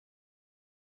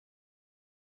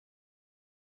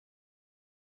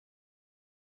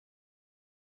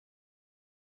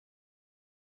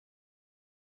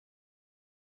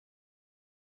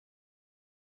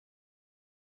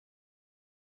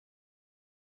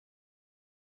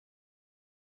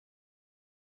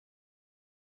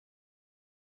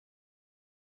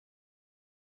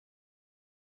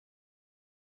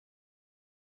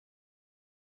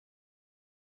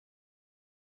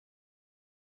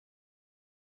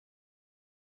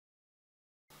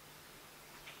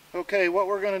Okay, what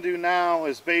we're going to do now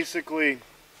is basically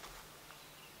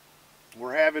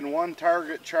we're having one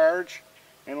target charge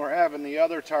and we're having the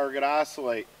other target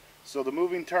oscillate. So the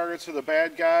moving targets are the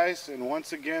bad guys, and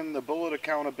once again the bullet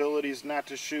accountability is not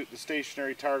to shoot the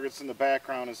stationary targets in the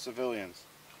background as civilians.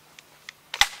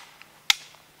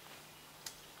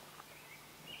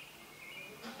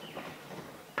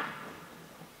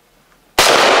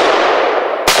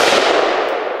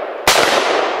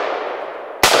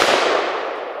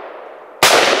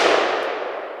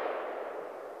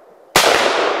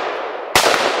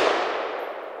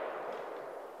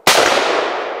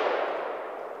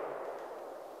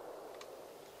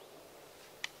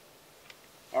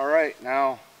 Alright,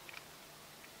 now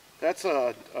that's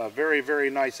a very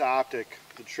nice optic,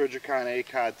 the Trijicon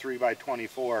ACOD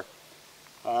 3x24.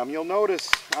 You'll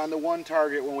notice on the one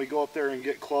target when we go up there and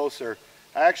get closer,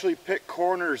 I actually picked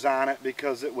corners on it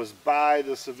because it was by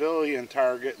the civilian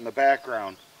target in the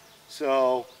background.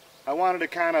 So I wanted to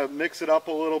kind of mix it up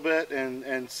a little bit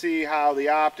and see how the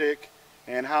optic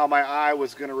and how my eye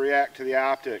was going to react to the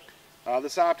optic.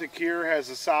 This optic here has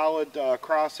a solid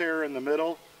crosshair in the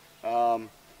middle.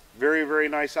 Very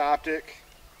nice optic,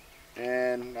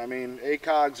 and I mean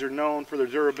ACOGs are known for their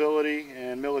durability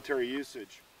and military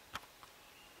usage.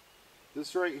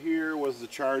 This right here was the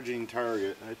charging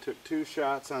target. I took 2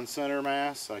 shots on center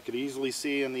mass. I could easily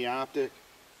see in the optic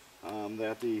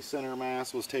that the center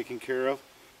mass was taken care of,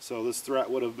 so this threat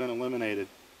would have been eliminated.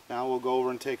 Now we'll go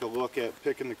over and take a look at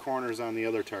picking the corners on the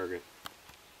other target.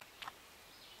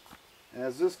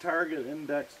 As this target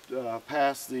indexed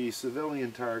past the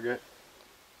civilian target,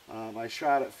 I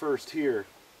shot it first here.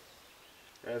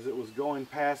 As it was going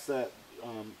past that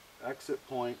exit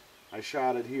point, I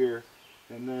shot it here,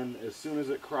 and then as soon as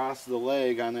it crossed the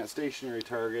leg on that stationary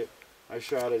target, I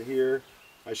shot it here.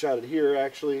 I shot it here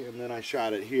actually, and then I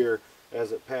shot it here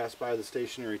as it passed by the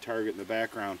stationary target in the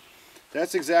background.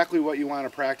 That's exactly what you want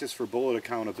to practice for bullet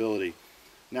accountability.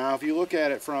 Now if you look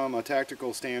at it from a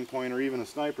tactical standpoint or even a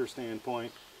sniper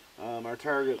standpoint, our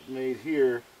target made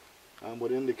here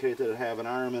would indicate that it have an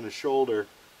arm and a shoulder.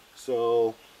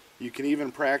 So you can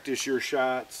even practice your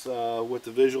shots with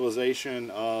the visualization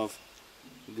of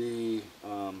the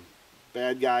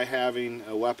bad guy having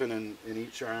a weapon in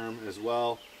each arm as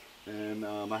well. And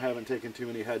I haven't taken too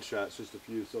many headshots, just a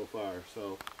few so far.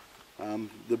 So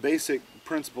the basic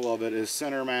principle of it is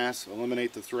center mass,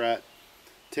 eliminate the threat,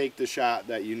 take the shot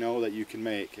that you know that you can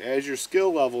make. As your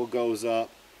skill level goes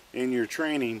up in your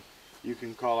training, you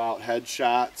can call out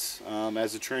headshots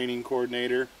as a training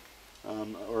coordinator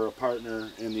or a partner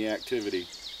in the activity.